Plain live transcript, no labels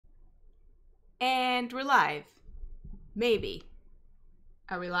And we're live. Maybe.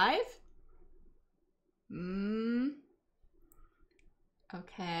 Are we live?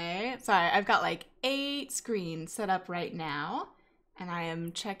 Okay. Sorry, I've got like 8 screens set up right now, and I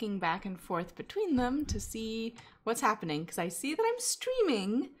am checking back and forth between them to see what's happening, because I see that I'm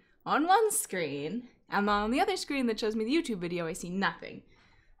streaming on one screen, and on the other screen that shows me the YouTube video, I see nothing.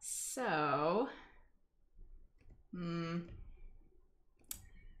 So,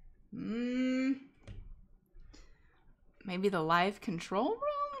 maybe the live control room?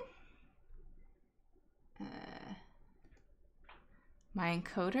 My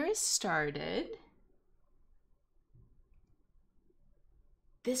encoder is started.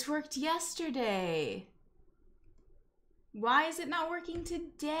 This worked yesterday. Why is it not working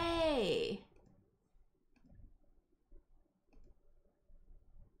today?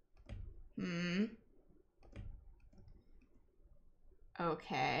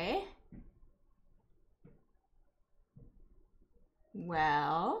 Okay.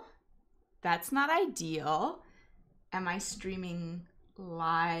 Well, that's not ideal. Am I streaming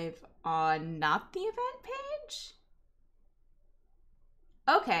live on not the event page?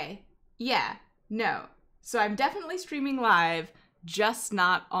 Okay, yeah, no. So I'm definitely streaming live, just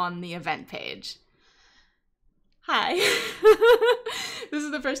not on the event page. Hi. This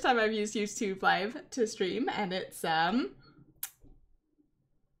is the first time I've used YouTube Live to stream, and it's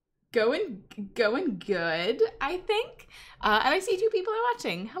going good, I think. And I see 2 people are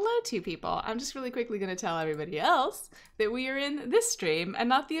watching. Hello, 2 people. I'm just really quickly going to tell everybody else that we are in this stream and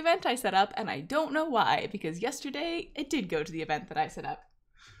not the event I set up, and I don't know why, because yesterday it did go to the event that I set up.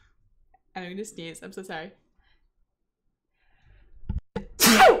 And I'm going to sneeze. I'm so sorry.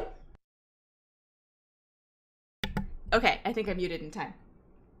 Okay, I think I muted in time.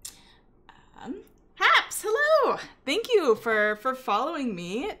 Haps, hello! Thank you for following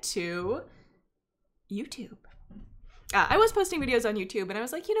me to YouTube. I was posting videos on YouTube, and I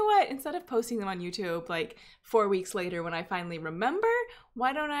was like, you know what? Instead of posting them on YouTube like 4 weeks later when I finally remember,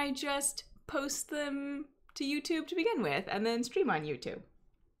 why don't I just post them to YouTube to begin with and then stream on YouTube?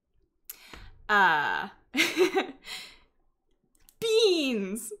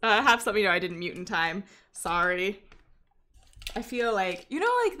 Beans! Haps let me know I didn't mute in time. Sorry. I feel like, you know,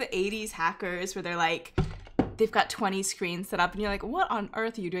 like the 80s hackers where they're like, they've got 20 screens set up and you're like, what on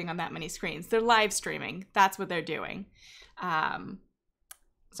earth are you doing on that many screens? They're live streaming. That's what they're doing. So I'm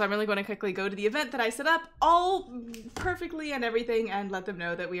really going to quickly go to the event that I set up all perfectly and everything and let them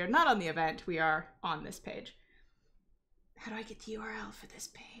know that we are not on the event. We are on this page. How do I get the URL for this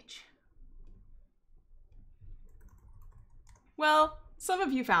page? Well, some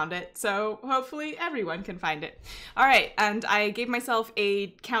of you found it, so hopefully everyone can find it. All right, and I gave myself a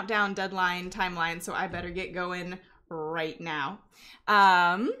countdown deadline timeline, so I better get going right now.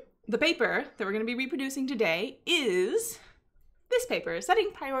 The paper that we're going to be reproducing today is this paper,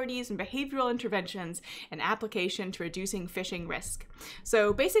 Setting Priorities and Behavioral Interventions, an Application to Reducing Phishing Risk.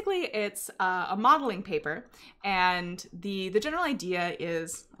 So basically it's a modeling paper, and the general idea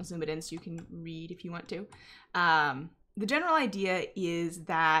is, I'll zoom it in so you can read if you want to. The general idea is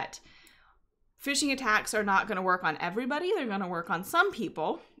that phishing attacks are not going to work on everybody. They're going to work on some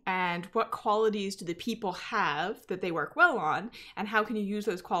people. And what qualities do the people have that they work well on? And how can you use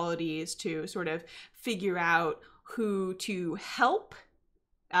those qualities to sort of figure out who to help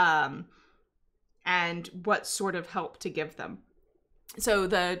and what sort of help to give them? So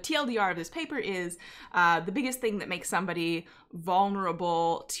the TLDR of this paper is the biggest thing that makes somebody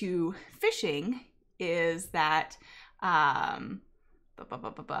vulnerable to phishing is that I'm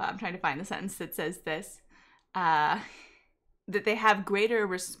trying to find the sentence that says this, that they have greater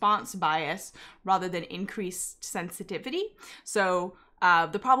response bias rather than increased sensitivity. So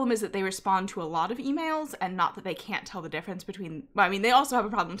the problem is that they respond to a lot of emails and not that they can't tell the difference between, well, I mean, they also have a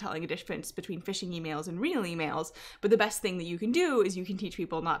problem telling a difference between phishing emails and real emails, but the best thing that you can do is you can teach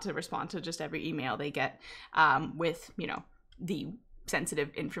people not to respond to just every email they get with, you know, the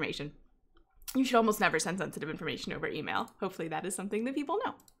sensitive information. You should almost never send sensitive information over email. Hopefully that is something that people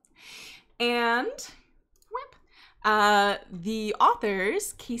know. And the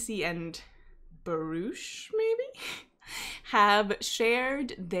authors, Casey and Baruch, maybe, have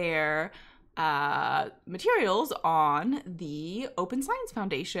shared their materials on the Open Science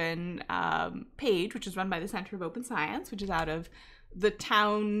Foundation page, which is run by the Center of Open Science, which is out of the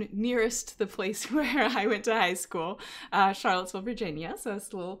town nearest the place where I went to high school, Charlottesville, Virginia. So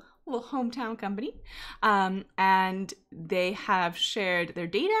it's a little hometown company, and they have shared their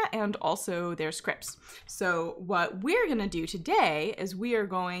data and also their scripts. So what we're going to do today is we are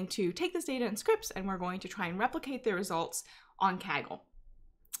going to take this data and scripts and we're going to try and replicate the results on Kaggle.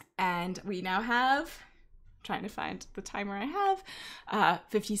 And we now have, trying to find the timer I have,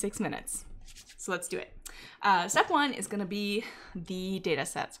 56 minutes. So let's do it. Step one is going to be the data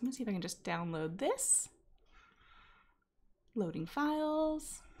set. So I'm going to see if I can just download this. Loading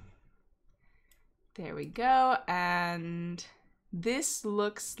files. There we go. And this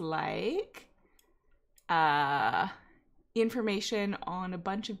looks like information on a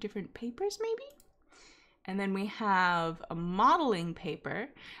bunch of different papers, maybe? And then we have a modeling paper.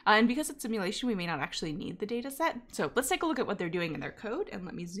 And because it's simulation, we may not actually need the data set. So let's take a look at what they're doing in their code, and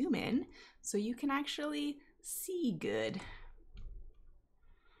let me zoom in so you can actually see good.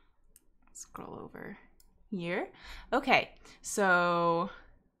 Scroll over here. Okay, so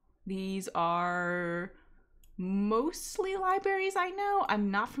these are mostly libraries I know.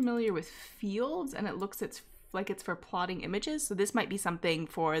 I'm not familiar with fields, and it looks like it's for plotting images. So this might be something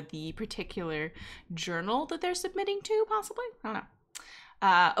for the particular journal that they're submitting to, possibly. I don't know.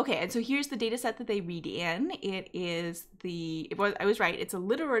 Okay, and so here's the data set that they read in. I was right, it's a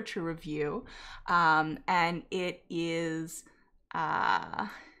literature review, and it is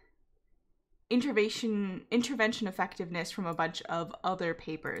intervention effectiveness from a bunch of other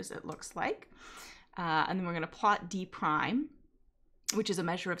papers, it looks like. And then we're going to plot D prime, which is a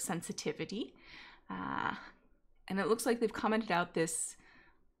measure of sensitivity. And it looks like they've commented out this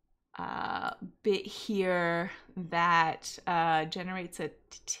bit here that generates a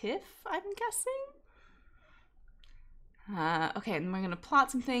TIFF, I'm guessing. Okay, and we're going to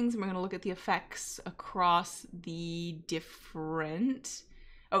plot some things, and we're going to look at the effects across the different...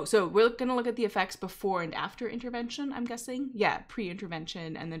 Oh, so we're going to look at the effects before and after intervention, I'm guessing. Yeah,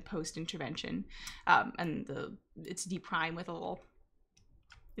 pre-intervention and then post-intervention. And it's D prime with a little...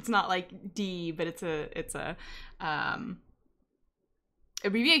 It's not like D, but it's a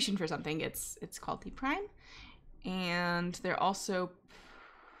abbreviation for something. It's called D prime. And they're also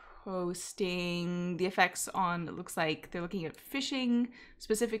posting the effects on, it looks like they're looking at phishing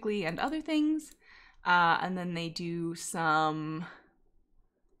specifically and other things. And then they do some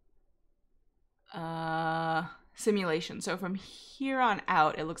simulation. So from here on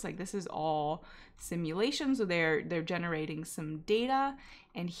out, it looks like this is all simulation. So they're generating some data,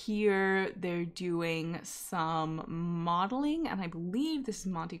 and here they're doing some modeling, and I believe this is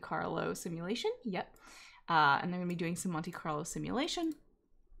Monte Carlo simulation. Yep. And they're gonna be doing some Monte Carlo simulation.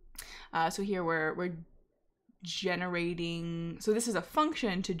 So here we're generating, so this is a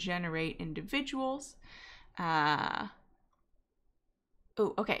function to generate individuals.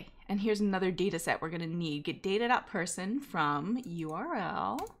 Oh, okay. And here's another data set we're going to need. Get data.person from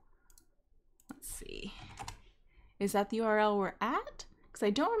URL. Let's see. Is that the URL we're at? Because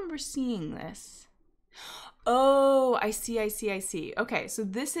I don't remember seeing this. Oh, I see. Okay, so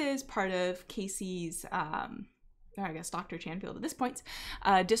this is part of Casey's, I guess Dr. Chanfield at this point,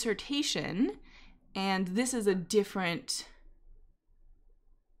 dissertation. And this is a different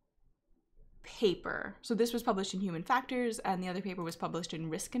paper. So this was published in Human Factors, and the other paper was published in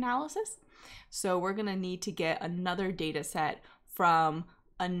Risk Analysis. So we're going to need to get another data set from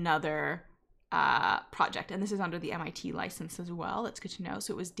another project, and this is under the MIT license as well. That's good to know.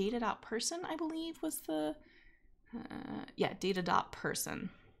 So it was data.person, I believe, was the data.person.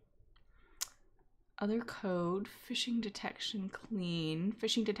 Other code, phishing detection clean,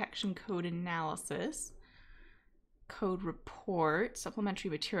 phishing detection code analysis, code report, supplementary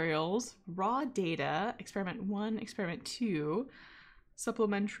materials, raw data, experiment 1, experiment 2,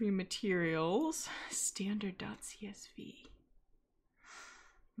 supplementary materials, standard.csv.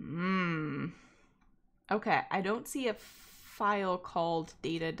 Okay, I don't see a file called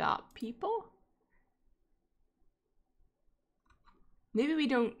data.people. Maybe we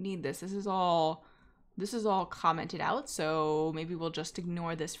don't need this. This is all commented out, so maybe we'll just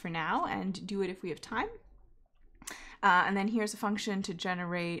ignore this for now and do it if we have time. And then here's a function to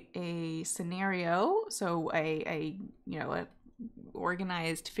generate a scenario, so a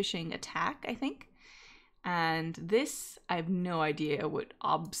organized phishing attack, I think. And this, I have no idea what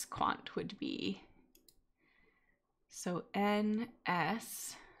obsquant would be. So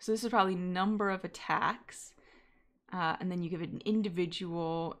NS, so this is probably number of attacks. And then you give it an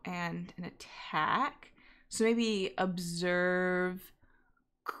individual and an attack. So maybe observe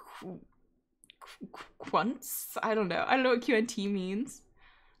quants. I don't know what QNT means.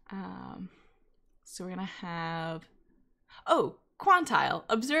 So we're gonna have, quantile,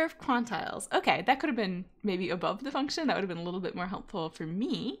 observe quantiles. Okay, that could have been maybe above the function. That would have been a little bit more helpful for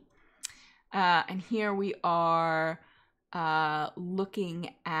me. And here we are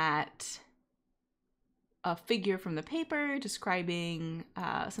looking at a figure from the paper describing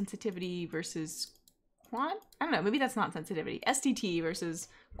sensitivity versus I don't know, maybe that's not sensitivity. STT versus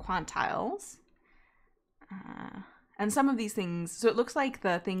quantiles. And some of these things, so it looks like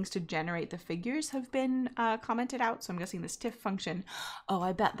the things to generate the figures have been commented out. So I'm guessing this TIFF function. Oh,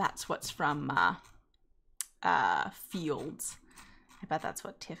 I bet that's what's from fields. I bet that's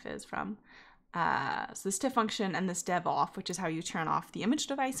what TIFF is from. So this TIFF function and this dev off, which is how you turn off the image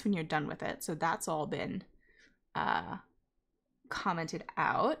device when you're done with it. So that's all been commented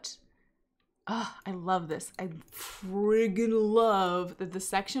out. Oh, I love this. I friggin' love that the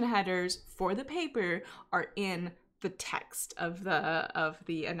section headers for the paper are in the text of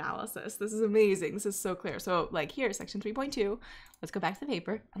the analysis. This is amazing. This is so clear. So like here, section 3.2, let's go back to the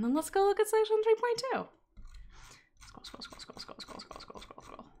paper and then let's go look at section 3.2.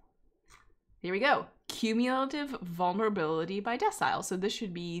 Scroll. Here we go. Cumulative vulnerability by decile. So this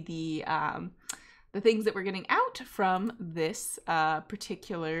should be the things that we're getting out from this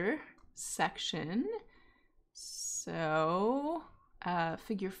particular section. So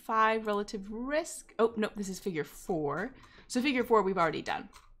figure 5, relative risk. Oh, no, this is figure 4. So figure 4 we've already done.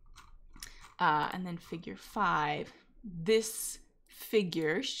 And then figure 5, this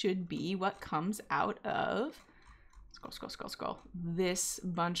figure should be what comes out of, scroll, this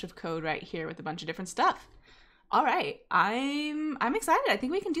bunch of code right here with a bunch of different stuff. All right, I'm excited. I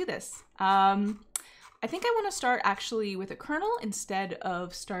think we can do this. I think I want to start actually with a kernel instead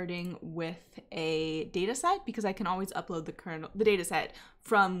of starting with a data set, because I can always upload the data set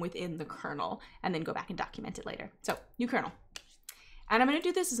from within the kernel and then go back and document it later. So new kernel. And I'm going to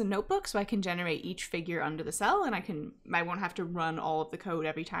do this as a notebook so I can generate each figure under the cell, and I won't have to run all of the code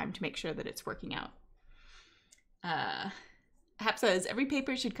every time to make sure that it's working out. Hap says every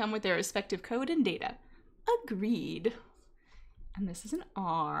paper should come with their respective code and data. Agreed. And this is an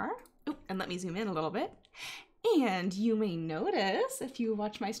R. Oh, and let me zoom in a little bit. And you may notice, if you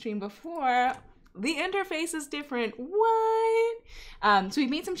watch my stream before, the interface is different. What? So we've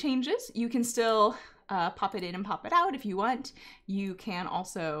made some changes. You can still pop it in and pop it out if you want. You can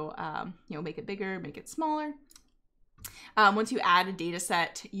also, make it bigger, make it smaller. Once you add a data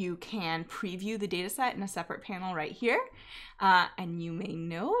set, you can preview the data set in a separate panel right here. And you may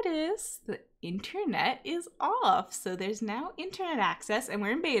notice the internet is off. So there's now internet access and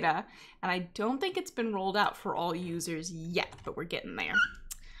we're in beta. And I don't think it's been rolled out for all users yet, but we're getting there.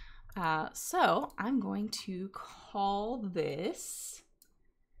 So I'm going to call this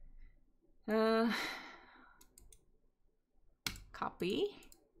copy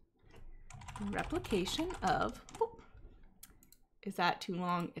replication of, is that too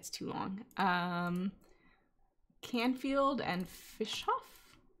long? It's too long. Canfield and Fishoff.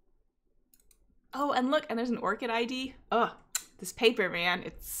 Oh, and look, and there's an ORCID ID. Oh, this paper, man,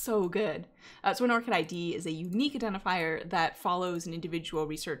 it's so good. So an ORCID ID is a unique identifier that follows an individual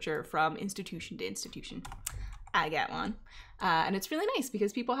researcher from institution to institution. I get one. And it's really nice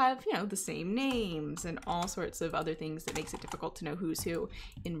because people have, the same names and all sorts of other things that makes it difficult to know who's who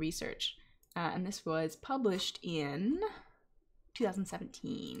in research. And this was published in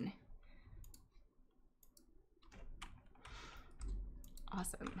 2017.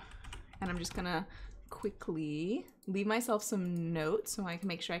 Awesome. And I'm just gonna quickly leave myself some notes so I can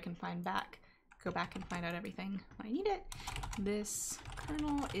make sure I can go back and find out everything when I need it. This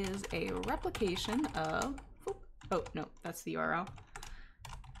kernel is a replication of, oh no, that's the URL.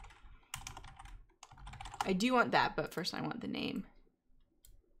 I do want that, but first I want the name.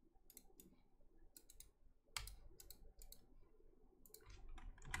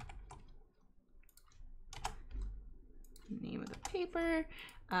 Name of the paper,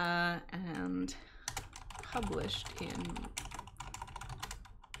 and published in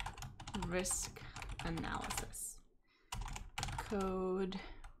risk analysis. Code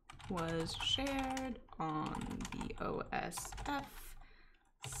was shared on the OSF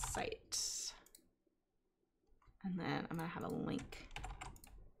site. And then I'm gonna have a link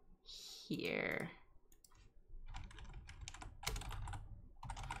here.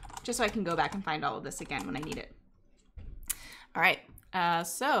 Just so I can go back and find all of this again when I need it. All right,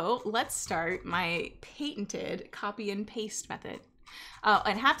 so let's start my patented copy and paste method.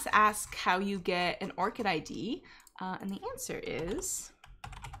 And Haps asks how you get an ORCID ID, and the answer is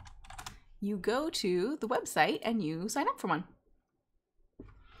you go to the website and you sign up for one.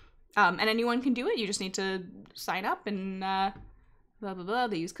 And anyone can do it. You just need to sign up and blah, blah, blah.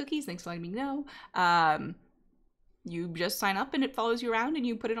 They use cookies. Thanks for letting me know. You just sign up and it follows you around and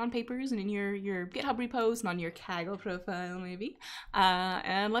you put it on papers and in your GitHub repos and on your Kaggle profile maybe,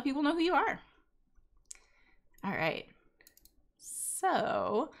 and let people know who you are. All right,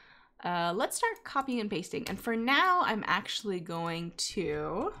 so let's start copying and pasting. And for now, I'm actually going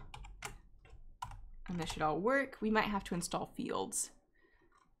to And this should all work. We might have to install fields.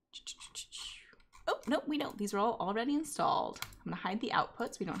 Oh, no, we don't. These are all already installed. I'm gonna hide the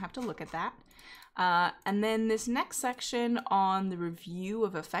output so we don't have to look at that. And then this next section on the review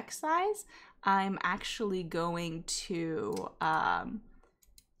of effect size, I'm actually going to, I'm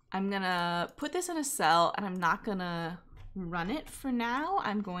gonna put this in a cell and I'm not gonna run it for now.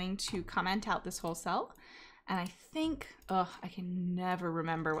 I'm going to comment out this whole cell. And I think, I can never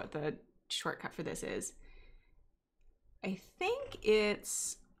remember what the shortcut for this is. I think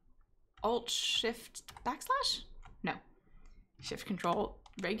it's Alt-Shift backslash? No. Shift-Control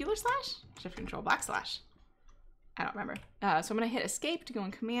regular slash? Shift-Control backslash. I don't remember. So I'm going to hit Escape to go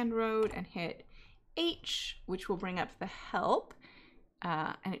in Command Road and hit H, which will bring up the help.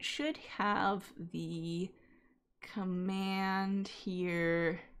 And it should have the command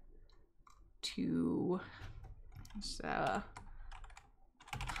here to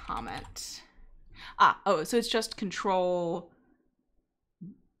comment. So it's just Control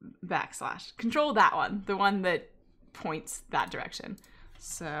backslash. Control that one, the one that points that direction.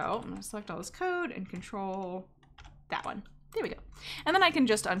 So I'm going to select all this code and control that one. There we go. And then I can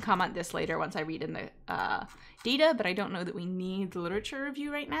just uncomment this later once I read in the data, but I don't know that we need the literature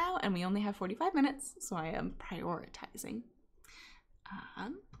review right now, and we only have 45 minutes, so I am prioritizing.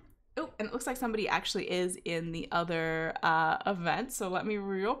 Oh, and it looks like somebody actually is in the other event, so let me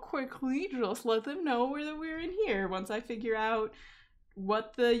real quickly just let them know that we're in here once I figure out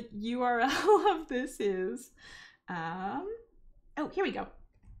what the URL of this is. Oh, here we go.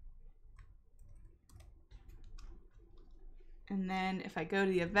 And then if I go to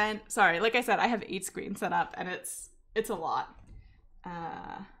the event, sorry, like I said, I have 8 screens set up and it's a lot.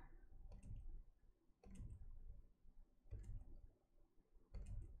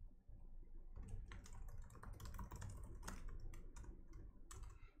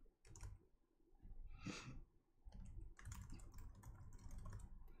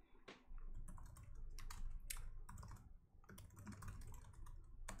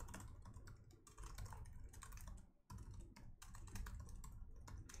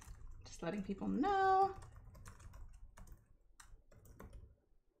 Letting people know.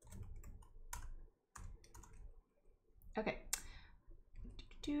 Okay.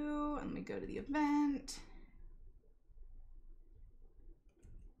 Let me go to the event.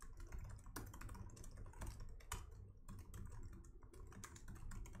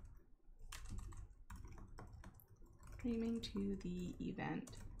 Streaming to the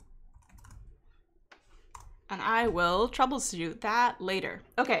event. And I will troubleshoot that later.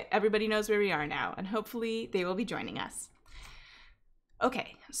 Okay, everybody knows where we are now, and hopefully they will be joining us.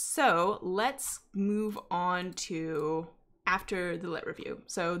 Okay, so let's move on to after the lit review.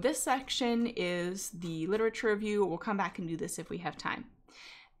 So this section is the literature review. We'll come back and do this if we have time.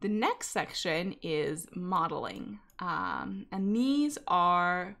 The next section is modeling, and these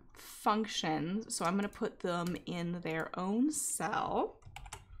are functions. So I'm gonna put them in their own cell,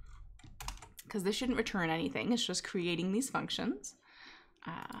 because this shouldn't return anything. It's just creating these functions,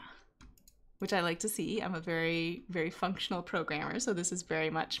 which I like to see. I'm a very, very functional programmer, so this is very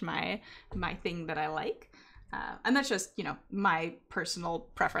much my thing that I like. And that's just, you know, my personal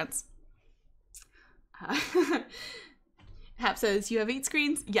preference. Hap says, you have 8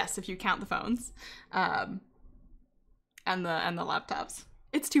 screens? Yes, if you count the phones. And the laptops.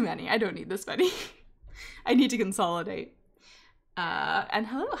 It's too many. I don't need this many. I need to consolidate. And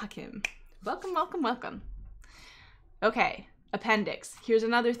hello, Hakim. Welcome, welcome, welcome. Okay, appendix. Here's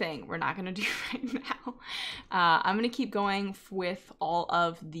another thing we're not gonna do right now. I'm gonna keep going with all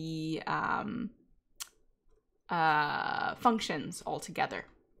of the functions all together.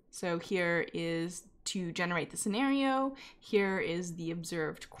 So here is to generate the scenario. Here is the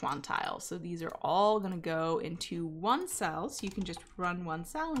observed quantile. So these are all gonna go into one cell, so you can just run one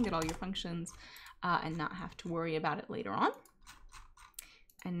cell and get all your functions and not have to worry about it later on.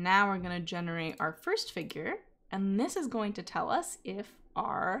 And now we're going to generate our first figure, and this is going to tell us if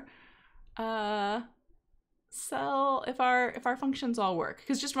our functions all work.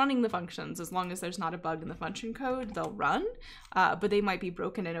 Because just running the functions, as long as there's not a bug in the function code, they'll run, but they might be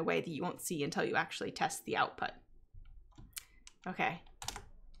broken in a way that you won't see until you actually test the output. Okay.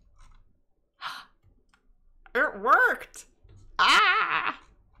 It worked! Ah!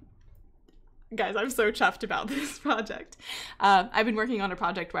 Guys, I'm so chuffed about this project. I've been working on a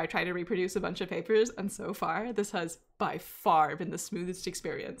project where I try to reproduce a bunch of papers, and so far, this has by far been the smoothest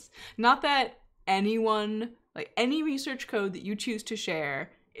experience. Not that anyone, like any research code that you choose to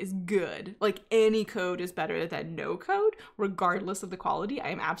share is good. Like any code is better than no code, regardless of the quality. I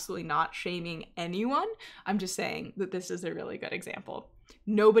am absolutely not shaming anyone. I'm just saying that this is a really good example.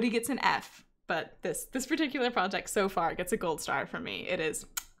 Nobody gets an F, but this particular project so far gets a gold star from me. It is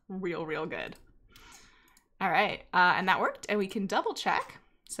real good. All right, and that worked, and we can double check.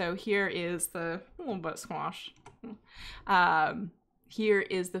 So here is the little butt squash. Here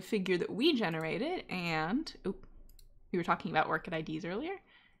is the figure that we generated, and we were talking about ORCID IDs earlier.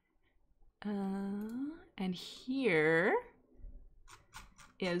 And here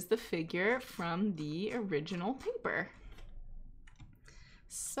is the figure from the original paper.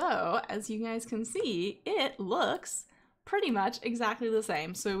 So as you guys can see, it looks pretty much exactly the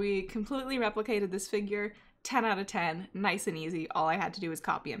same. So we completely replicated this figure, 10 out of 10, nice and easy. All I had to do was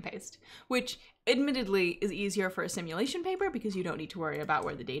copy and paste, which admittedly is easier for a simulation paper because you don't need to worry about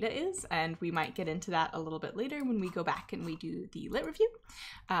where the data is. And we might get into that a little bit later when we go back and we do the lit review.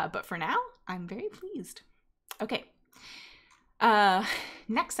 But for now, I'm very pleased. Okay.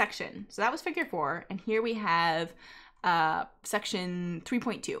 Next section. So that was figure 4. And here we have section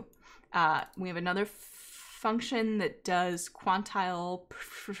 3.2. We have another function that does quantile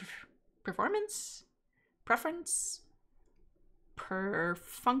preference,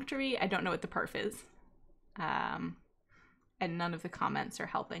 perfunctory. I don't know what the perf is. And none of the comments are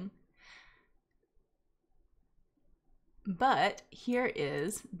helping. But here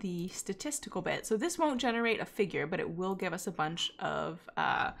is the statistical bit. So this won't generate a figure, but it will give us a bunch of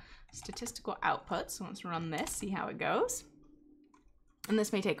statistical outputs. So let's run this, see how it goes. And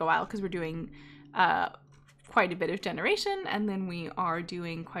this may take a while because we're doing quite a bit of generation, and then we are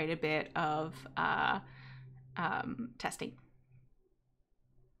doing quite a bit of testing.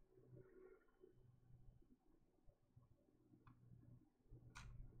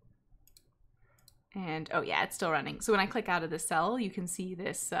 And oh yeah, it's still running. So when I click out of the cell, you can see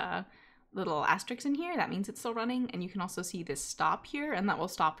this little asterisk in here. That means it's still running. And you can also see this stop here, and that will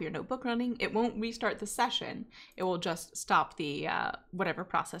stop your notebook running. It won't restart the session. It will just stop the whatever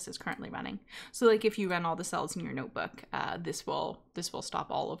process is currently running. So like if you run all the cells in your notebook, this will stop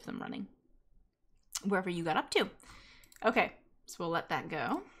all of them running wherever you got up to. Okay, so we'll let that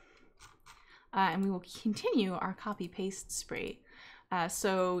go. And we will continue our copy paste spree.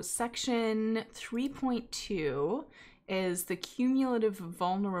 So section 3.2 is the cumulative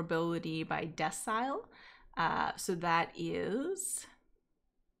vulnerability by decile. So that is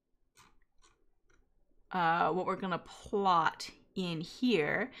what we're going to plot in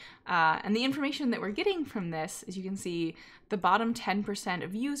here. And the information that we're getting from this, as you can see, the bottom 10%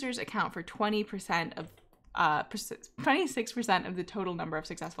 of users account for 20% of 26% of the total number of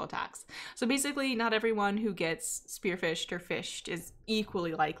successful attacks. So basically, not everyone who gets spearfished or fished is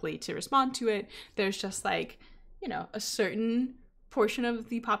equally likely to respond to it. There's just like, you know, a certain portion of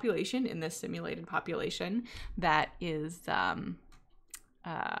the population in this simulated population that is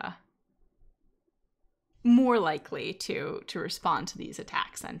more likely to respond to these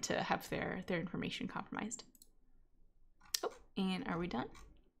attacks and to have their information compromised. Oh, and are we done?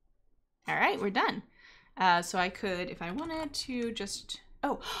 All right, we're done. So I could, if I wanted to just,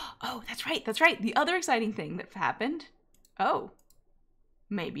 oh, that's right. The other exciting thing that happened,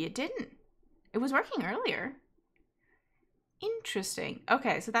 maybe it didn't. It was working earlier. Interesting.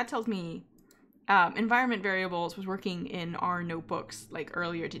 Okay, so that tells me environment variables was working in our notebooks like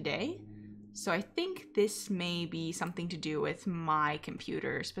earlier today. So I think this may be something to do with my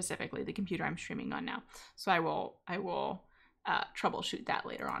computer, specifically the computer I'm streaming on now. So I will troubleshoot that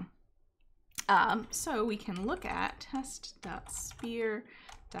later on. So we can look at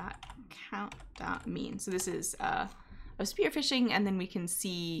test.spear.count.mean. So this is of spearfishing, and then we can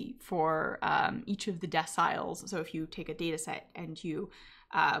see for each of the deciles. So if you take a data set and you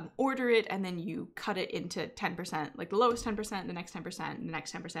order it, and then you cut it into 10%, like the lowest 10%, the next 10%, the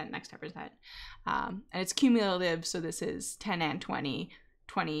next 10%, next 10%. And it's cumulative, so this is 10 and 20,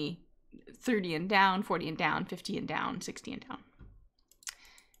 20, 30 and down, 40 and down, 50 and down, 60 and down.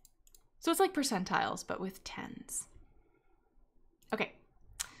 So it's like percentiles, but with tens. Okay,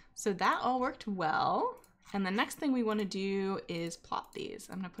 so that all worked well. And the next thing we want to do is plot these.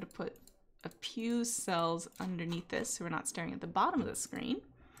 I'm going to put a few cells underneath this so we're not staring at the bottom of the screen.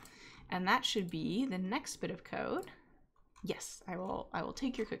 And that should be the next bit of code. Yes, I will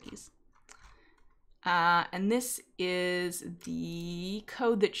take your cookies. And this is the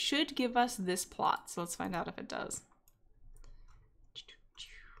code that should give us this plot. So let's find out if it does.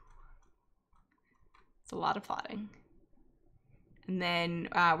 It's a lot of plotting. And then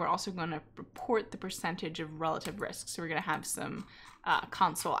we're also going to report the percentage of relative risk. So we're going to have some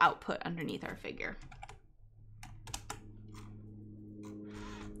console output underneath our figure.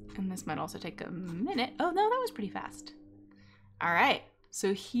 And this might also take a minute. Oh, no, that was pretty fast. All right.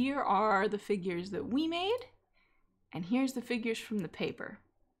 So here are the figures that we made. And here's the figures from the paper.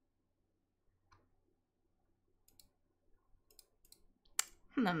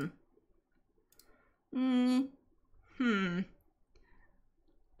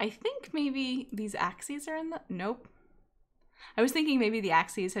 I think maybe these axes are in the... Nope. I was thinking maybe the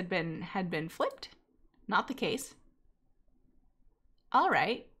axes had been flipped. Not the case. All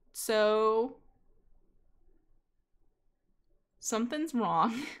right. So something's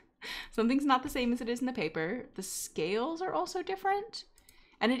wrong. Something's not the same as it is in the paper. The scales are also different.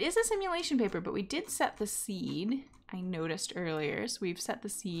 And it is a simulation paper, but we did set the seed. I noticed earlier. So we've set the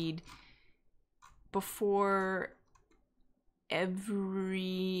seed before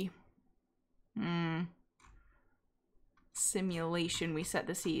every simulation. We set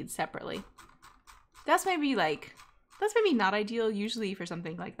the seed separately. That's maybe not ideal. Usually for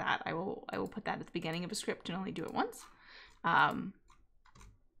something like that, I will put that at the beginning of a script and only do it once.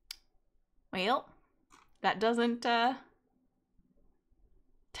 Well, that doesn't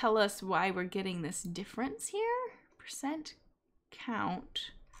tell us why we're getting this difference here. Percent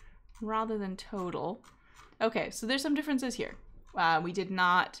count rather than total. Okay, so there's some differences here. We did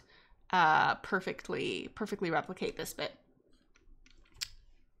not perfectly replicate this bit.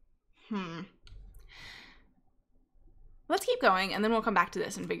 Let's keep going, and then we'll come back to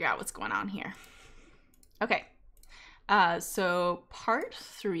this and figure out what's going on here. Okay, so part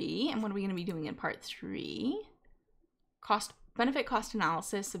 3, and what are we going to be doing in part 3? Benefit cost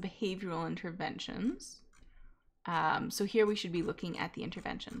analysis of behavioral interventions. So here we should be looking at the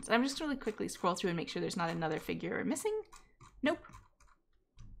interventions. And I'm just really quickly scroll through and make sure there's not another figure missing. Nope.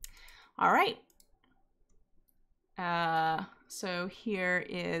 All right. So here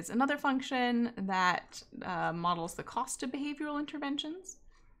is another function that models the cost of behavioral interventions.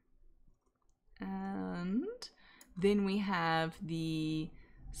 And then we have the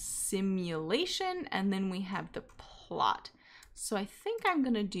simulation, and then we have the plot. So I think I'm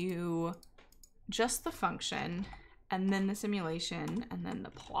going to do just the function, and then the simulation, and then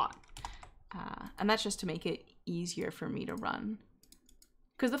the plot. And that's just to make it easier for me to run.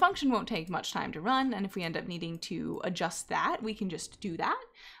 Because the function won't take much time to run, and if we end up needing to adjust that, we can just do that.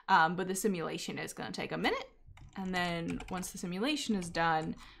 But the simulation is going to take a minute. And then once the simulation is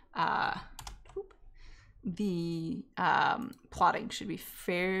done, the plotting should be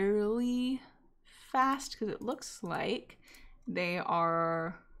fairly fast, because it looks like they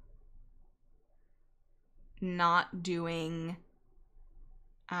are not doing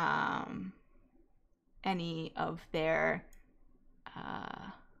any of their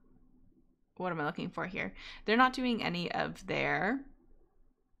what am I looking for here? They're not doing any of their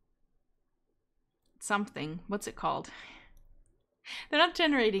something. What's it called? They're not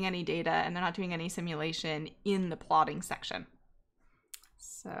generating any data, and they're not doing any simulation in the plotting section.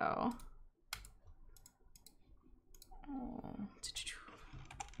 So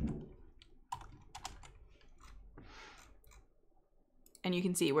and you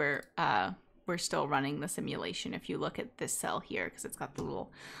can see we're still running the simulation if you look at this cell here, because it's got the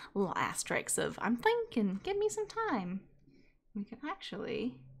little asterisks of I'm thinking, give me some time. We can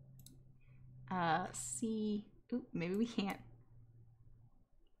actually see, ooh, maybe we can't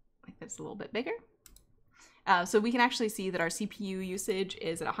make this a little bit bigger. So we can actually see that our CPU usage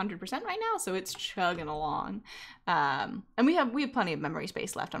is at 100% right now, so it's chugging along. And we have plenty of memory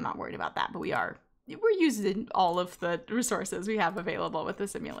space left. I'm not worried about that, but we're using all of the resources we have available with the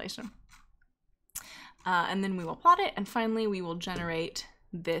simulation. And then we will plot it, and finally we will generate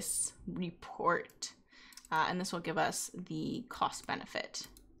this report. And this will give us the cost benefit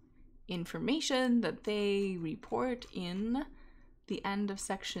information that they report in the end of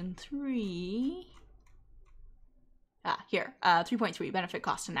section 3. Here, 3.3, benefit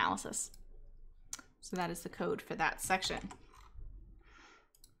cost analysis. So that is the code for that section.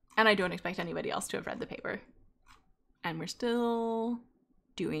 And I don't expect anybody else to have read the paper. And we're still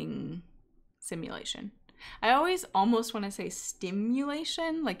doing simulation. I always almost want to say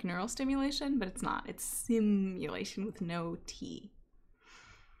stimulation, like neural stimulation, but it's not. It's simulation with no T.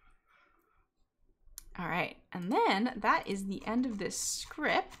 All right, and then that is the end of this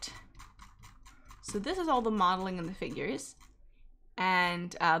script. So this is all the modeling and the figures.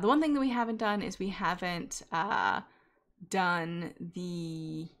 And the one thing that we haven't done is we haven't done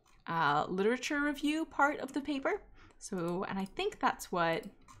the literature review part of the paper. So, and I think that's what,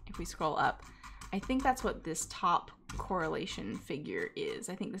 if we scroll up, I think that's what this top correlation figure is.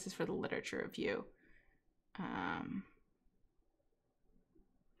 I think this is for the literature review.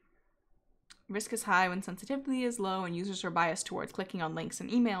 Risk is high when sensitivity is low and users are biased towards clicking on links and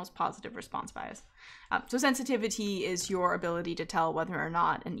emails, positive response bias. So sensitivity is your ability to tell whether or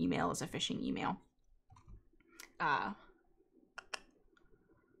not an email is a phishing email.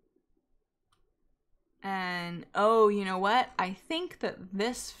 And, oh, you know what? I think that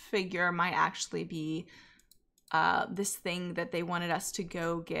this figure might actually be this thing that they wanted us to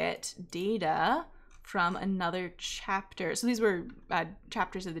go get data from another chapter. So these were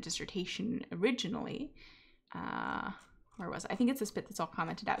chapters of the dissertation originally. Where was it? I think it's this bit that's all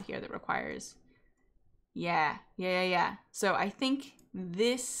commented out here that requires... Yeah. So I think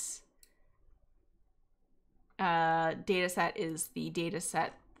this data set is the data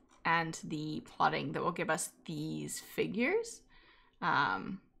set and the plotting that will give us these figures. Let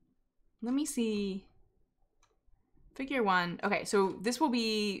me see. Figure 1. Okay, so this will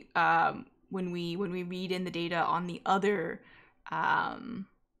be when we read in the data on the other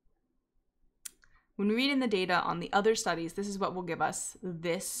studies. This is what will give us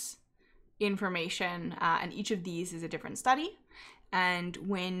this information, and each of these is a different study. And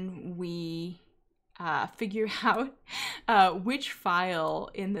when we figure out which file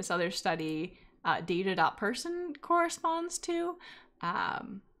in this other study data.person corresponds to,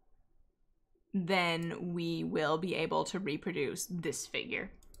 then we will be able to reproduce this figure.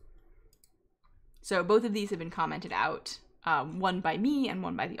 So both of these have been commented out, one by me and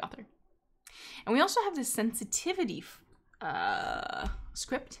one by the author. And we also have this sensitivity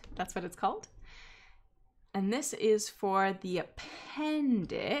script, that's what it's called. And this is for the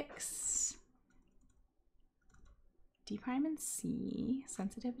appendix D' and C,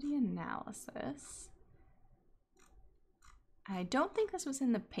 sensitivity analysis. I don't think this was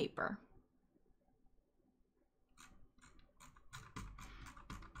in the paper.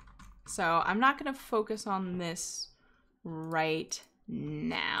 So I'm not going to focus on this right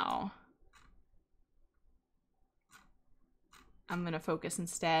now. I'm going to focus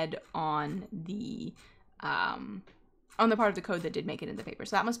instead on the part of the code that did make it in the paper.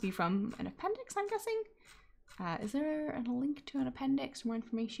 So that must be from an appendix, I'm guessing. Is there a link to an appendix? More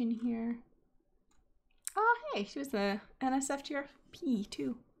information here. Oh, hey, she was the NSFGRP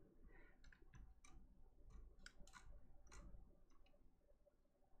too.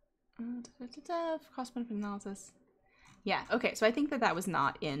 Cost-benefit analysis. Yeah, okay, so I think that was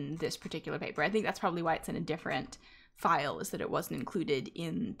not in this particular paper. I think that's probably why it's in a different file, is that it wasn't included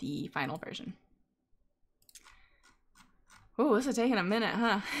in the final version. Oh, this is taking a minute,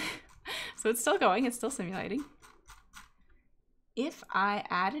 huh? So it's still going, it's still simulating. If I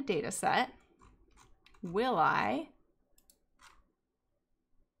add a data set, will I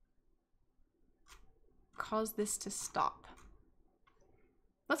cause this to stop?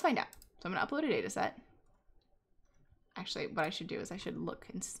 Let's find out. So I'm going to upload a data set. Actually, what I should do is I should look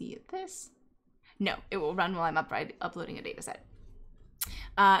and see at this. No, it will run while I'm uploading a data set.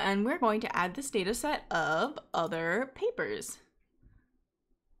 And we're going to add this data set of other papers.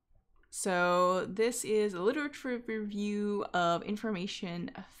 So this is a literature review of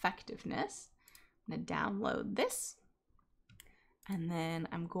information effectiveness. I'm going to download this. And then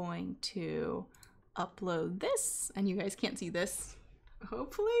I'm going to upload this. And you guys can't see this,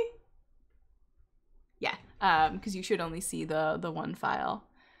 hopefully. Yeah, because you should only see the one file.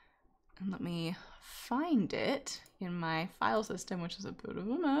 And let me find it in my file system, which is a bit of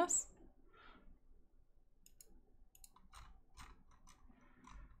a mess.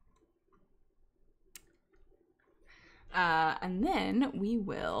 And then we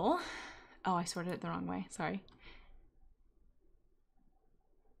will, oh, I sorted it the wrong way, sorry.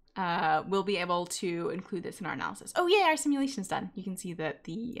 We'll be able to include this in our analysis. Oh yeah, our simulation's done. You can see that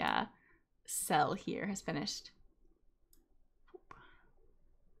the cell here has finished.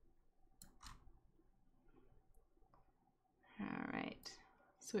 All right,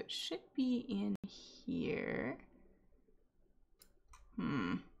 so it should be in here.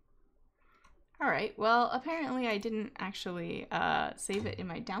 All right, well, apparently I didn't actually save it in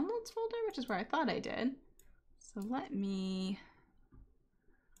my downloads folder, which is where I thought I did. So let me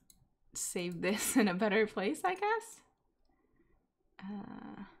save this in a better place, I guess.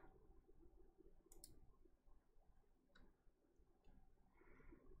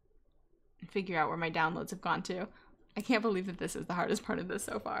 Figure out where my downloads have gone to. I can't believe that this is the hardest part of this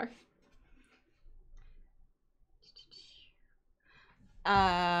so far.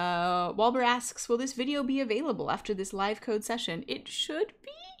 Walber asks, will this video be available after this live code session? It should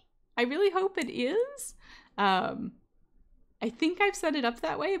be. I really hope it is. I think I've set it up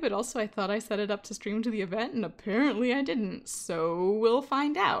that way, but also I thought I set it up to stream to the event, and apparently I didn't. So we'll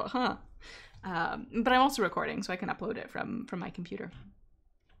find out, huh? But I'm also recording, so I can upload it from my computer.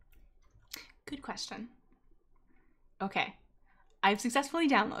 Good question. Okay, I've successfully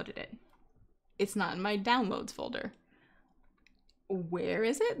downloaded it. It's not in my downloads folder. Where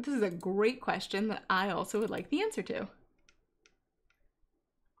is it? This is a great question that I also would like the answer to.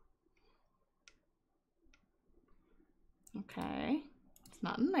 Okay, it's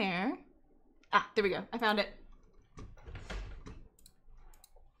not in there. Ah, there we go. I found it.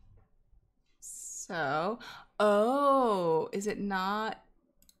 So, oh, is it not?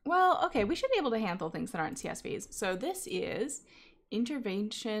 Well, okay, we should be able to handle things that aren't CSVs. So this is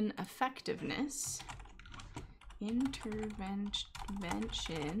intervention effectiveness.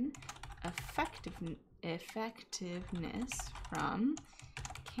 Intervention effectiveness from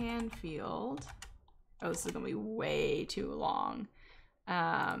Canfield. Oh, this is gonna be way too long.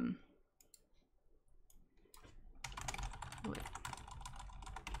 What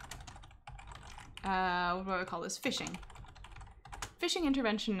do I call this? Phishing. Phishing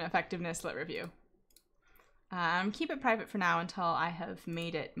intervention effectiveness lit review. Keep it private for now until I have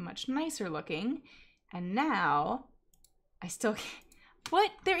made it much nicer looking. And now, I still can't.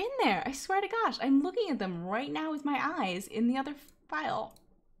 What? They're in there. I swear to gosh. I'm looking at them right now with my eyes in the other file.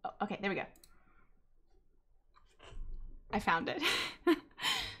 Oh, okay, there we go. I found it.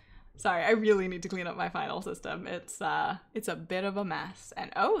 Sorry, I really need to clean up my file system. It's a bit of a mess.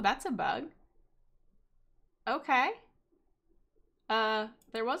 And oh, that's a bug. Okay.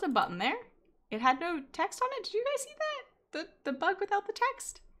 There was a button there. It had no text on it. Did you guys see that? The bug without the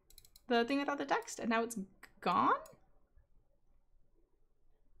text? The thing without the text, and now it's gone?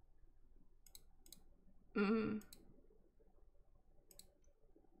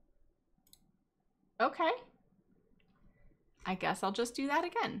 Okay. I guess I'll just do that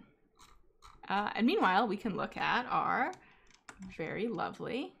again. And meanwhile, we can look at our very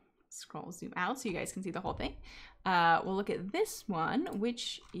lovely, scroll zoom out so you guys can see the whole thing. We'll look at this one,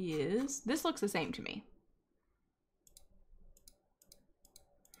 which is, this looks the same to me.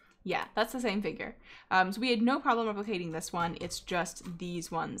 Yeah, that's the same figure. So we had no problem replicating this one. It's just these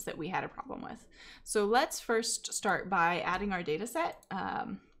ones that we had a problem with. So let's first start by adding our data set.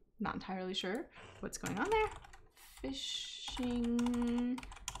 Not entirely sure what's going on there. Phishing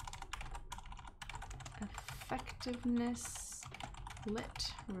effectiveness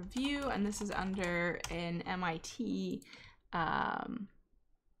lit review, and this is under an MIT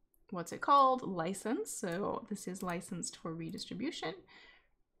what's it called, license. So this is licensed for redistribution.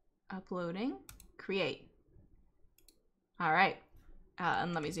 Uploading, create. All right,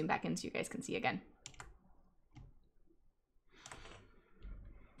 and let me zoom back in so you guys can see again.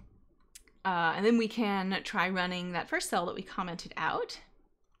 And then we can try running that first cell that we commented out.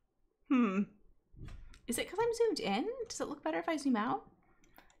 Is it because I'm zoomed in? Does it look better if I zoom out?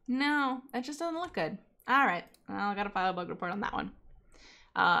 No, it just doesn't look good. All right, well, I got to file a bug report on that one.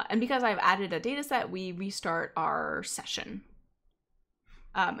 And because I've added a data set, we restart our session.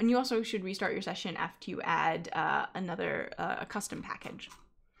 And you also should restart your session after you add a custom package.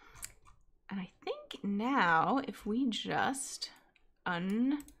 And I think now if we just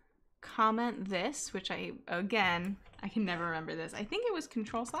uncomment this, which I can never remember this. I think it was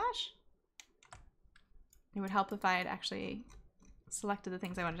Control/. It would help if I had actually selected the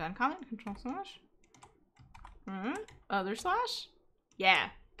things I wanted to uncomment. Control/. Other slash? Yeah,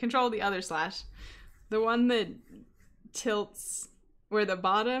 control the other slash. The one that tilts where the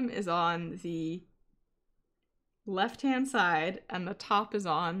bottom is on the left-hand side and the top is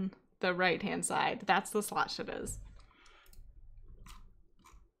on the right-hand side. That's the slash it is.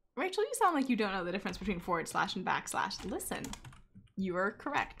 Rachel, you sound like you don't know the difference between / and \. Listen, you are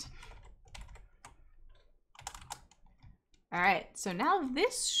correct. All right, so now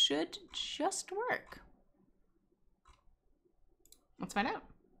this should just work. Let's find out.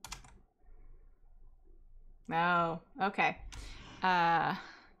 Oh, okay.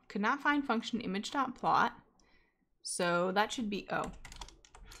 Could not find function image.plot. So that should be, oh.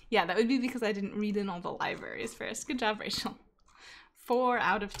 Yeah, that would be because I didn't read in all the libraries first. Good job, Rachel. 4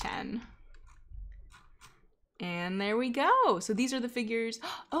 out of 10. And there we go. So these are the figures.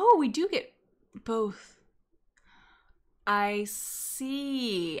 Oh, we do get both. I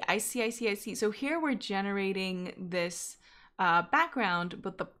see. So here we're generating this background,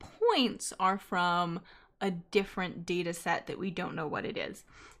 but the points are from a different data set that we don't know what it is.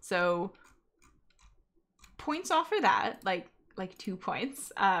 So points off for that, like 2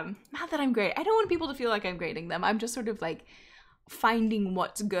 points. Not that I'm great. I don't want people to feel like I'm grading them. I'm just sort of like finding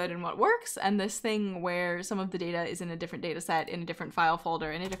what's good and what works. And this thing where some of the data is in a different data set, in a different file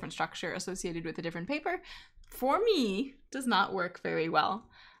folder, in a different structure associated with a different paper, for me, does not work very well.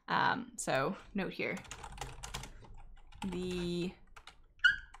 So note here, the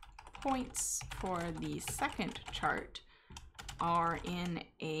points for the second chart are in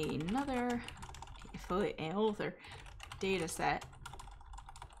another data set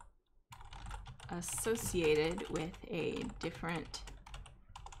associated with a different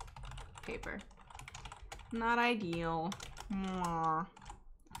paper. Not ideal. Mwah.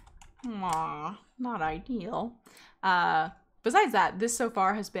 Mwah. Not ideal. Besides that, this so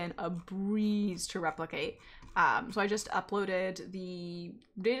far has been a breeze to replicate. So I just uploaded the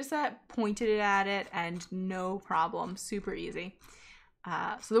dataset, pointed it at it, and no problem. Super easy.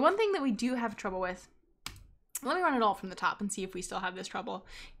 So the one thing that we do have trouble with, let me run it all from the top and see if we still have this trouble,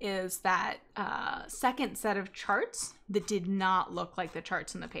 is that second set of charts that did not look like the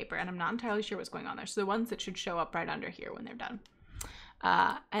charts in the paper, and I'm not entirely sure what's going on there. So the ones that should show up right under here when they're done.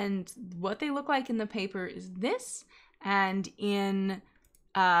 And what they look like in the paper is this, and in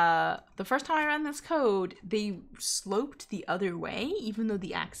the first time I ran this code, they sloped the other way, even though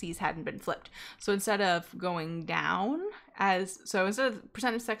the axes hadn't been flipped. So instead of going down instead of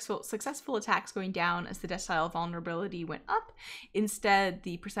percent of successful attacks going down as the decile vulnerability went up, instead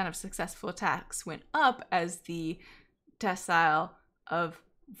the percent of successful attacks went up as the decile of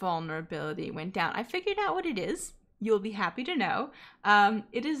vulnerability went down. I figured out what it is. You'll be happy to know.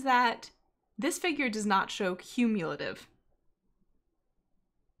 It is that this figure does not show cumulative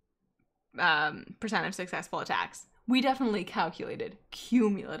percent of successful attacks. We definitely calculated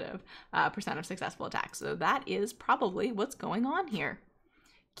cumulative percent of successful attacks. So that is probably what's going on here.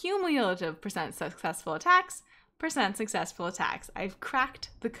 Cumulative percent successful attacks, percent successful attacks. I've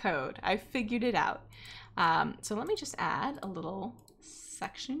cracked the code. I've figured it out. So let me just add a little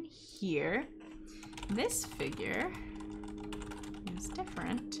section here. This figure is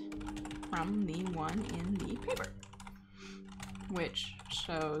different from the one in the paper, which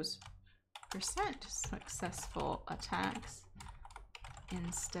shows percent successful attacks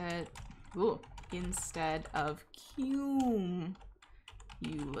instead of cumulative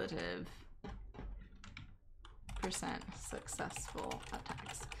percent successful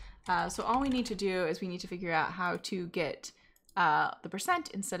attacks. So all we need to do is we need to figure out how to get the percent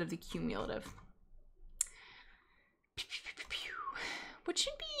instead of the cumulative. Which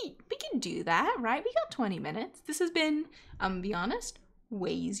should be, we can do that, right? We got 20 minutes. This has been, be honest,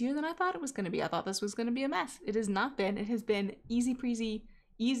 way easier than I thought it was going to be. I thought this was going to be a mess. It has not been. It has been easy breezy,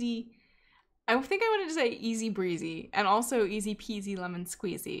 easy. I think I wanted to say easy breezy and also easy peasy lemon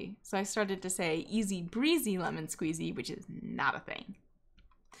squeezy. So I started to say easy breezy lemon squeezy, which is not a thing.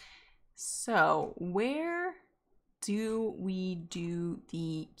 So where do we do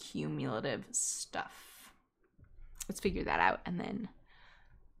the cumulative stuff? Let's figure that out and then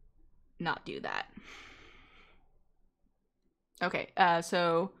not do that. Okay,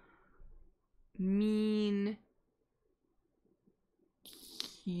 so mean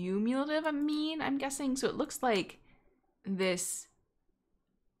cumulative I'm guessing. So it looks like this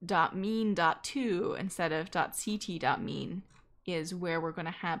dot mean dot 2 instead of dot ct dot mean is where we're going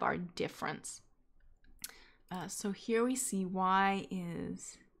to have our difference. So here we see y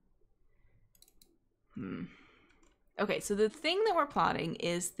is okay, so the thing that we're plotting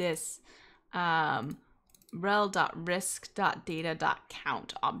is this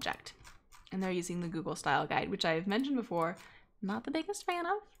rel.risk.data.count object. And they're using the Google style guide, which I've mentioned before, not the biggest fan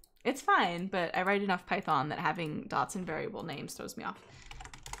of. It's fine, but I write enough Python that having dots and variable names throws me off.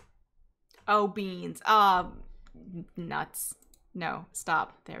 Oh, beans. Nuts. No,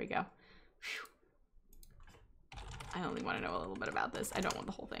 stop. There we go. Whew. I only want to know a little bit about this. I don't want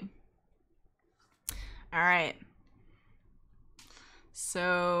the whole thing. All right.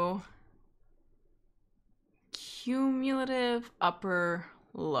 So cumulative upper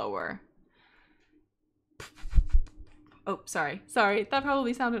lower. Oh, sorry. That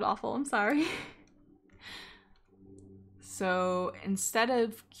probably sounded awful. I'm sorry. So instead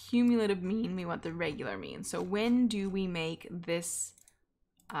of cumulative mean, we want the regular mean. So when do we make this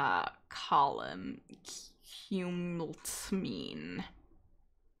column cumulative mean?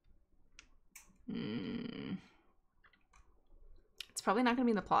 It's probably not going to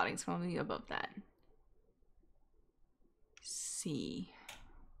be in the plotting. It's going to be above that. C.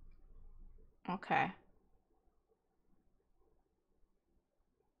 Okay.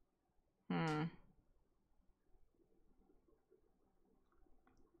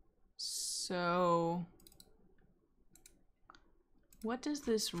 So what does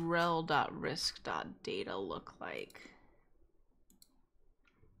this rel.risk.data look like?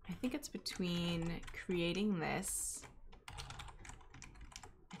 I think it's between creating this.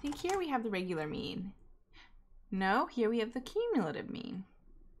 I think here we have the regular mean. No, here we have the cumulative mean.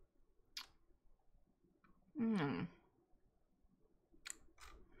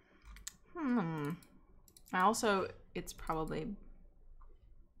 Also, it's probably,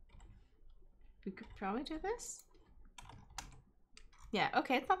 we could probably do this. Yeah,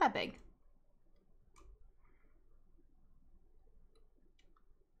 okay, it's not that big.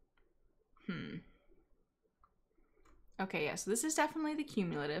 Okay, yeah, so this is definitely the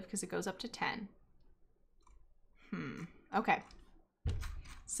cumulative because it goes up to 10. Okay.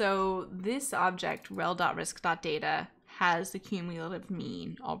 So this object, rel.risk.data, has the cumulative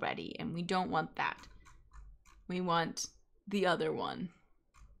mean already, and we don't want that. We want the other one.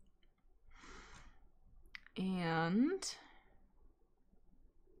 And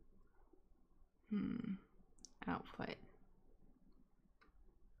output.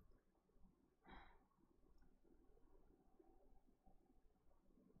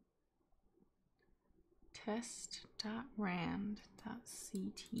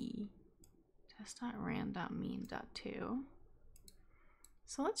 Test.rand.ct test.rand.mean.2.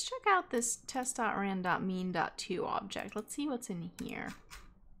 So let's check out this test.rand.mean.2 object. Let's see what's in here.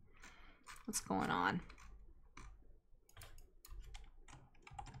 What's going on?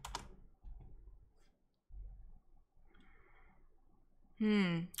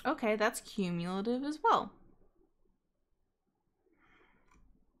 Okay, that's cumulative as well.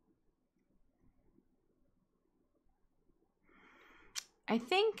 I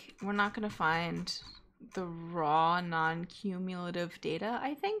think we're not going to find the raw non-cumulative data,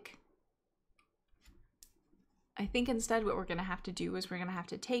 I think instead what we're going to have to do is we're going to have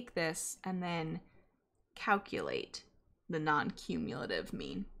to take this and then calculate the non-cumulative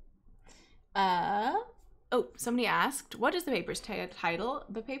mean. Oh, somebody asked, what is the paper's title?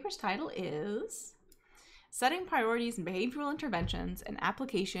 The paper's title is Setting Priorities in Behavioral Interventions, an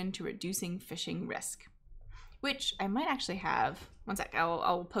Application to Reducing Phishing Risk, which I might actually have. One sec,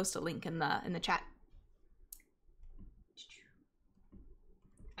 I'll post a link in the chat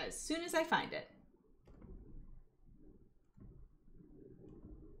as soon as I find it.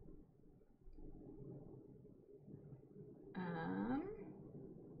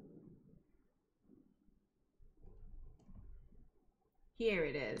 Here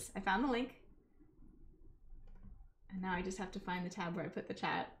it is. I found the link. And now I just have to find the tab where I put the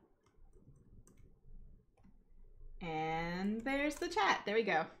chat. And there's the chat. There we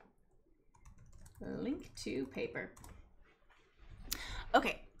go. Link to paper.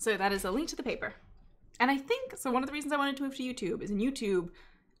 Okay, so that is a link to the paper. And I think, so one of the reasons I wanted to move to YouTube is in YouTube,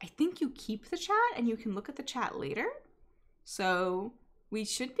 I think you keep the chat and you can look at the chat later. So we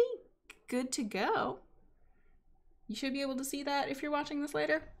should be good to go. You should be able to see that if you're watching this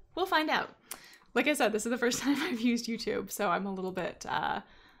later. We'll find out. Like I said, this is the first time I've used YouTube, so I'm a little bit,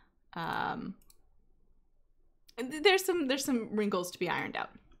 there's some wrinkles to be ironed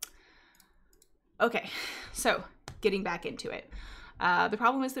out. Okay, so getting back into it. The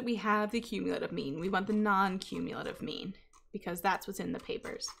problem is that we have the cumulative mean. We want the non-cumulative mean because that's what's in the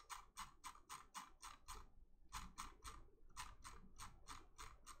papers.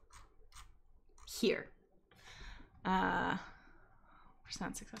 Here.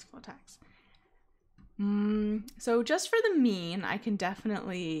 Percent successful attacks. So just for the mean, I can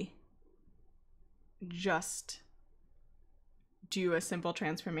definitely just do a simple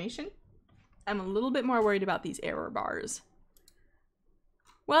transformation. I'm a little bit more worried about these error bars.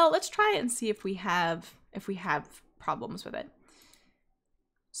 Well, let's try it and see if we have problems with it.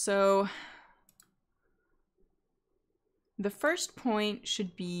 So the first point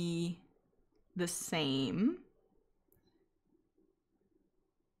should be the same.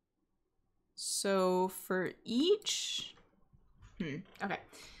 So for each, okay.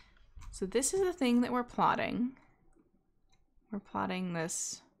 So this is the thing that we're plotting. We're plotting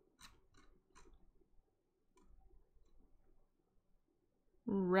this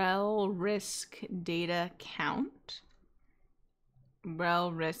rel risk data count.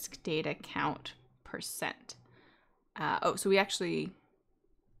 Rel risk data count percent. Oh, so we actually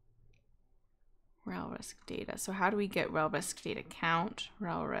rel risk data. So how do we get rel risk data count?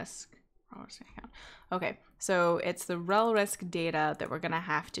 Rel risk count. Okay, so it's the rel risk data that we're gonna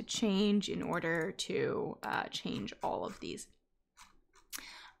have to change in order to change all of these.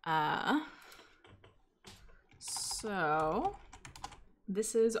 So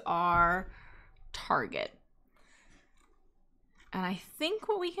this is our target. And I think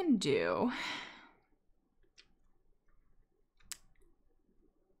what we can do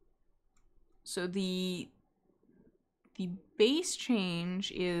so the base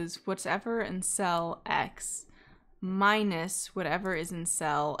change is whatever in cell X minus whatever is in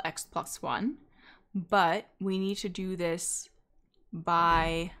cell X plus 1, but we need to do this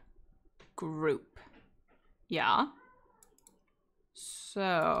by group. Yeah.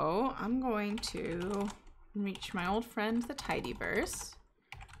 So I'm going to reach my old friend the tidyverse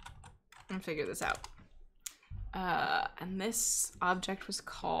and figure this out. And this object was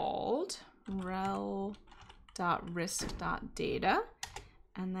called rel.risk.data,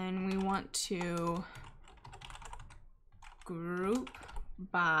 and then we want to group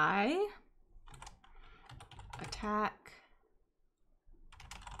by attack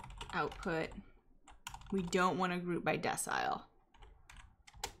output. We don't want to group by decile.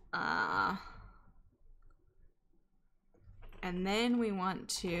 And then we want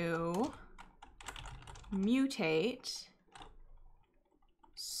to mutate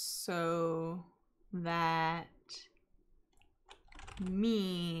so that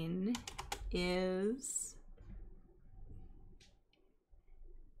mean is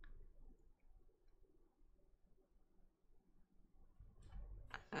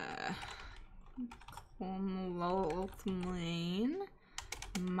mean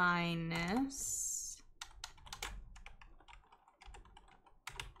minus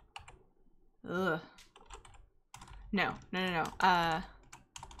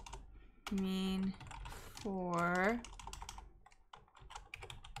mean for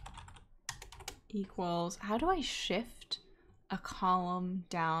equals, how do I shift a column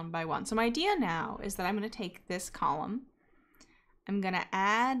down by 1? So my idea now is that I'm going to take this column, I'm going to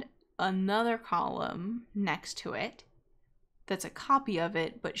add another column next to it that's a copy of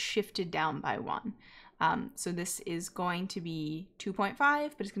it but shifted down by 1. So this is going to be 2.5,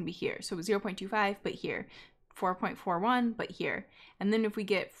 but it's going to be here. So 0.25, but here. 4.41, but here. And then if we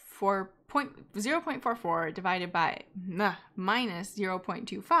get 0.44 divided by minus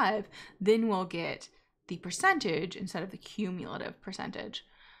 0.25, then we'll get the percentage instead of the cumulative percentage.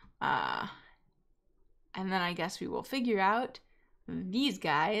 And then I guess we will figure out these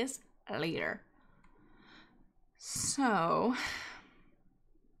guys later. So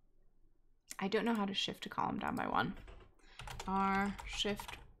I don't know how to shift a column down by 1. R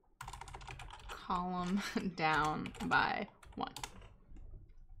shift column down by 1.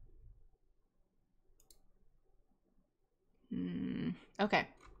 Okay.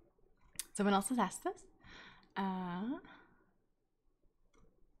 Someone else has asked this.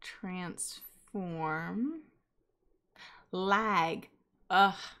 Transform lag.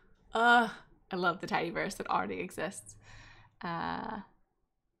 I love the tidyverse that already exists.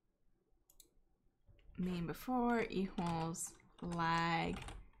 Mean before equals lag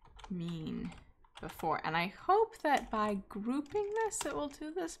mean before. And I hope that by grouping this, it will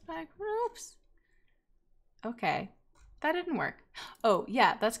do this by groups. Okay, that didn't work. Oh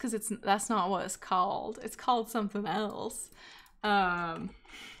yeah, that's because that's not what it's called. It's called something else.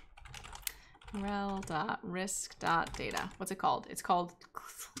 rel.risk.data. What's it called? It's called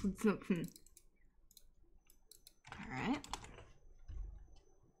all right.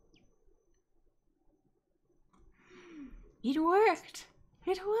 It worked.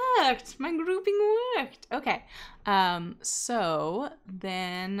 It worked. My grouping worked. Okay. So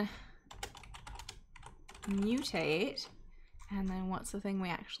then mutate, and then what's the thing we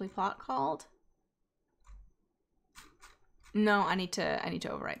actually plot called? No, I need to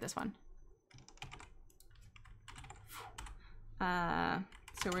overwrite this one. So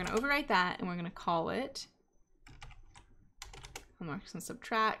we're gonna overwrite that, and we're gonna call it. I'm going to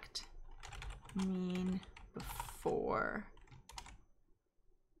subtract mean before.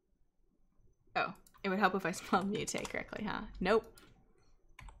 Oh, it would help if I spelled mutate correctly, huh? Nope.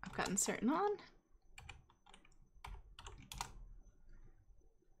 I've got insert on.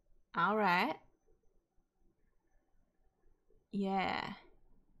 All right. Yeah.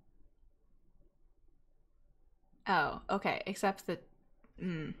 Oh, okay, except that,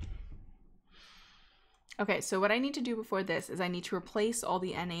 Okay, so what I need to do before this is I need to replace all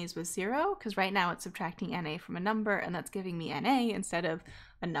the NAs with 0, because right now it's subtracting NA from a number, and that's giving me NA instead of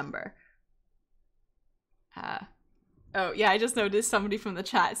a number. Oh yeah, I just noticed somebody from the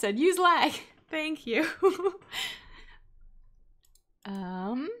chat said, use lag. Thank you.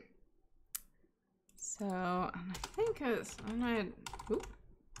 So I think it's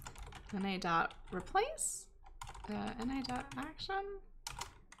NA dot replace, NA dot action.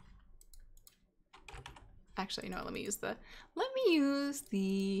 Actually, no, let me use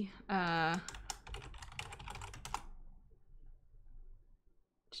the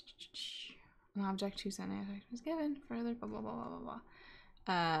an object whose NA effect was given, further, blah, blah, blah, blah, blah,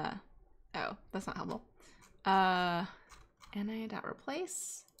 blah. Oh, that's not helpful. NA dot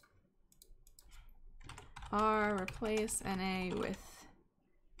replace. R replace NA with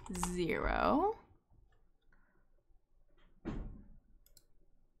 0.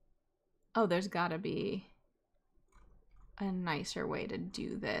 Oh, there's gotta be a nicer way to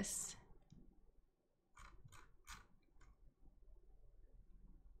do this.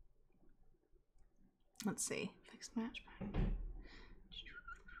 Let's see. Fixed match.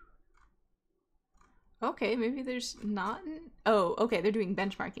 Okay, maybe there's not. Oh, okay, they're doing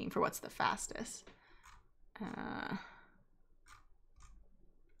benchmarking for what's the fastest.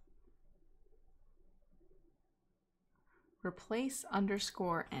 replace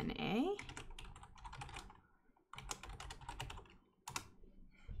underscore NA.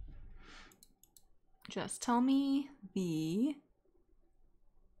 Just tell me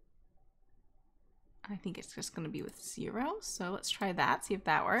I think it's just going to be with 0. So let's try that, see if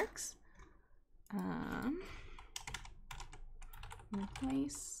that works.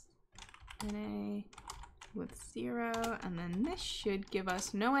 Replace NA with 0, and then this should give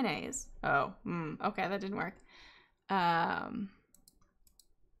us no NAs. Oh, okay, that didn't work.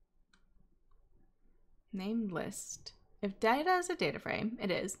 Named list. If data is a data frame,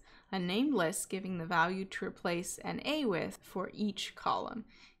 it is a named list giving the value to replace NA with for each column.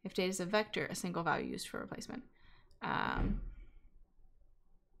 If data is a vector, a single value used for replacement.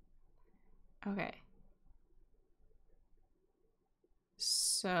 Okay.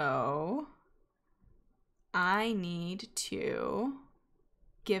 So I need to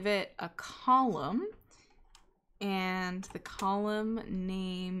give it a column, and the column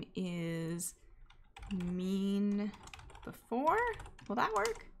name is mean before. Will that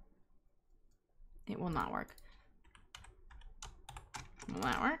work? It will not work. Will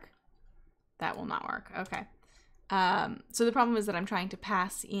that work? That will not work. Okay. So the problem is that I'm trying to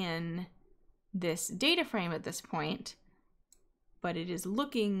pass in this data frame at this point, but it's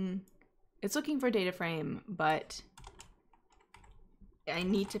looking for a data frame, but I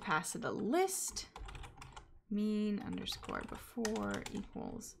need to pass it a list. Mean underscore before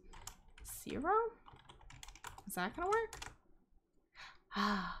equals 0. Is that gonna work?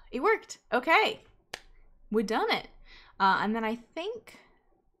 Ah, it worked. Okay, we done it. And then I think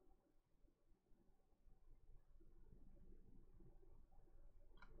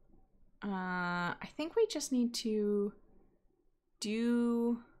we just need to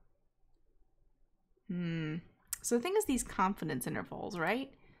do. So the thing is these confidence intervals,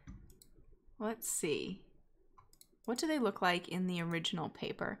 right? Let's see. What do they look like in the original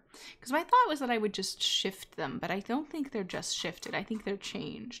paper? Because my thought was that I would just shift them, but I don't think they're just shifted. I think they're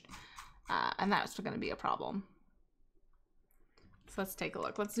changed. And that's going to be a problem. So let's take a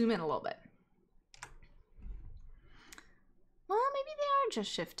look. Let's zoom in a little bit. Well, maybe they are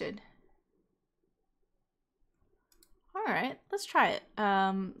just shifted. All right, let's try it.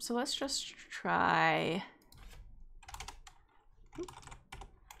 So let's just try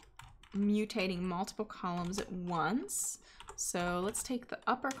mutating multiple columns at once. So let's take the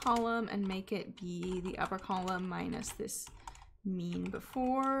upper column and make it be the upper column minus this mean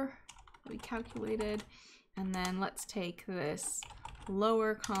before that we calculated. And then let's take this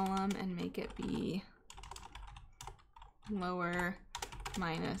lower column and make it be lower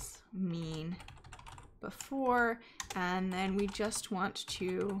minus mean before. And then we just want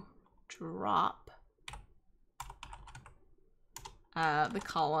to drop the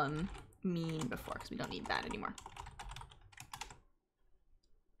column mean before, because we don't need that anymore.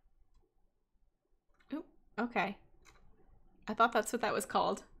 Ooh, okay. I thought that's what that was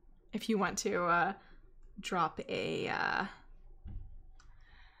called. If you want to drop a...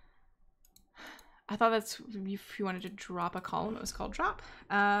 I thought that's if you wanted to drop a column, it was called drop.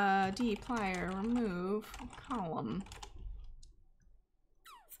 Dplyr, remove column.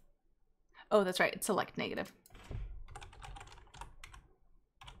 Oh, that's right, select negative.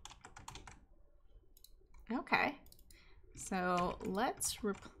 Okay, so let's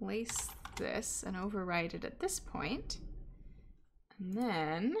replace this and overwrite it at this point, and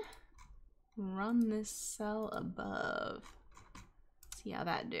then run this cell above. See how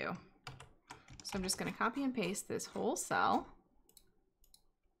that do. So I'm just going to copy and paste this whole cell.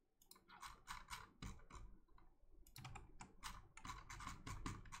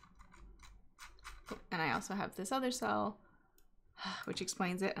 And I also have this other cell, which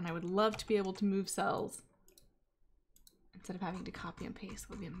explains it, and I would love to be able to move cells instead of having to copy and paste.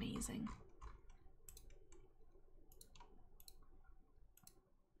 That would be amazing.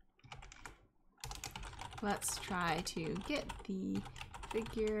 Let's try to get the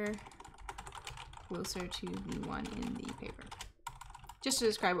figure closer to the one in the paper. Just to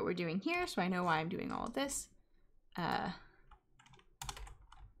describe what we're doing here, so I know why I'm doing all of this. And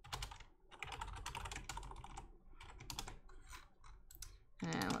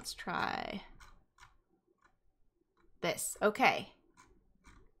let's try this. Okay.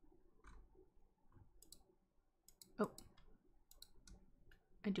 Oh,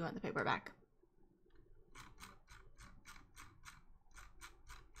 I do want the paper back.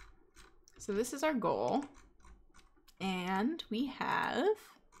 So this is our goal, and we have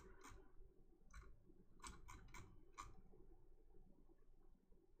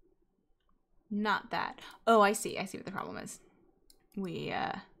not that. Oh, I see what the problem is. We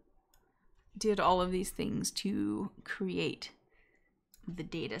did all of these things to create the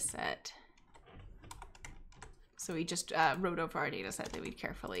data set. So we just wrote over our data set that we'd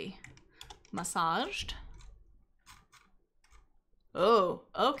carefully massaged. Oh,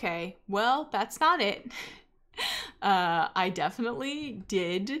 okay. Well, that's not it. I definitely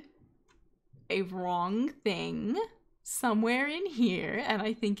did a wrong thing somewhere in here, and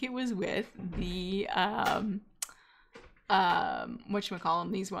I think it was with the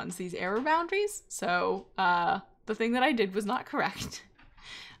whatchamacallem, these ones, these error boundaries. So the thing that I did was not correct.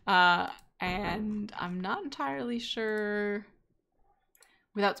 And I'm not entirely sure,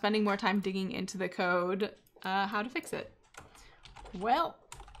 without spending more time digging into the code, how to fix it. Well,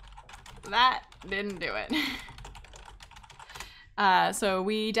 that didn't do it. So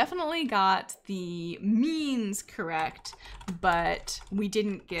we definitely got the means correct, but we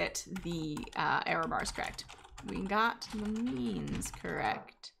didn't get the error bars correct. We got the means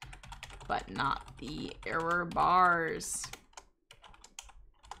correct, but not the error bars.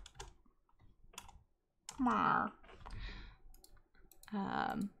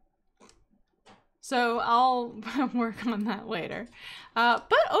 So I'll work on that later.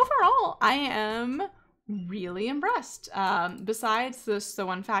 But overall, I am really impressed. Besides the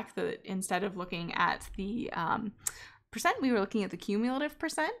one fact that instead of looking at the percent, we were looking at the cumulative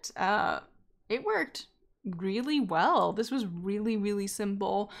percent. It worked really well. This was really, really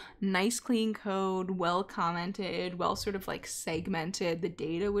simple, nice, clean code, well commented, well sort of like segmented. The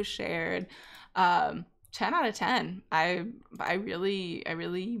data was shared. 10 out of 10. I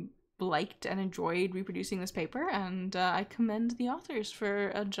really liked and enjoyed reproducing this paper, and I commend the authors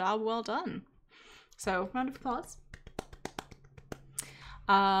for a job well done. So, round of applause.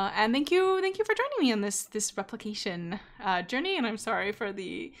 And thank you for joining me on this replication journey, and I'm sorry for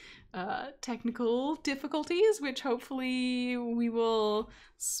the technical difficulties, which hopefully we will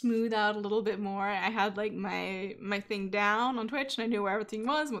smooth out a little bit more. I had like my thing down on Twitch, and I knew where everything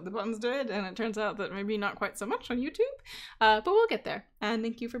was and what the buttons did, and it turns out that maybe not quite so much on YouTube, but we'll get there. And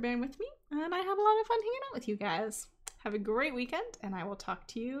thank you for bearing with me, and I had a lot of fun hanging out with you guys. Have a great weekend, and I will talk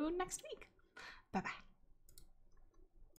to you next week. Bye-bye.